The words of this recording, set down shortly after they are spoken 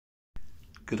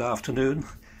Good afternoon.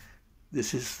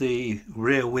 This is the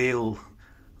rear wheel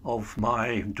of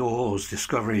my Dawes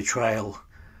Discovery Trail,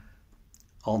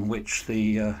 on which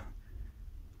the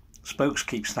spokes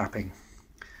keep snapping.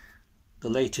 The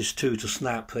latest two to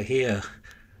snap are here,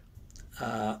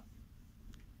 that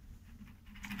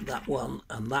one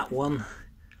and that one,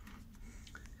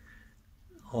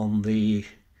 on the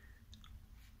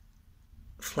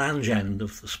flange end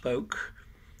of the spoke,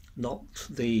 not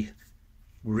the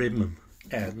rim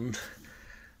end.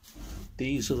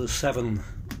 These are the 7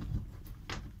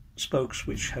 spokes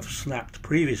which have snapped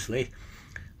previously,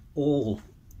 all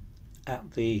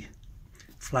at the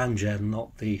flange end,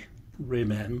 not the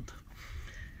rim end.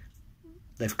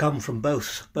 They've come from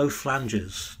both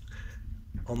flanges,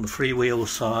 on the freewheel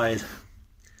side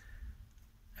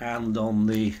and on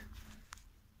the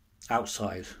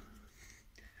outside.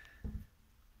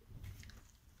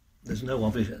 There's no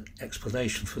obvious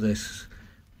explanation for this,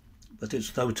 but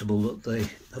it's notable that they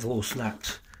have all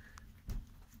snapped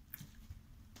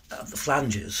at the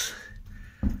flanges.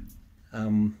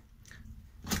 I'm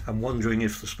wondering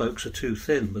if the spokes are too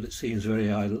thin, but it seems very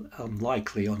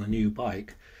unlikely on a new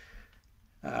bike.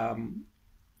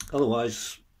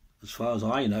 Otherwise, as far as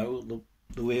I know,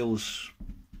 the wheel's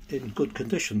in good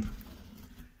condition.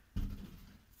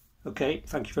 Okay,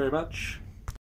 thank you very much.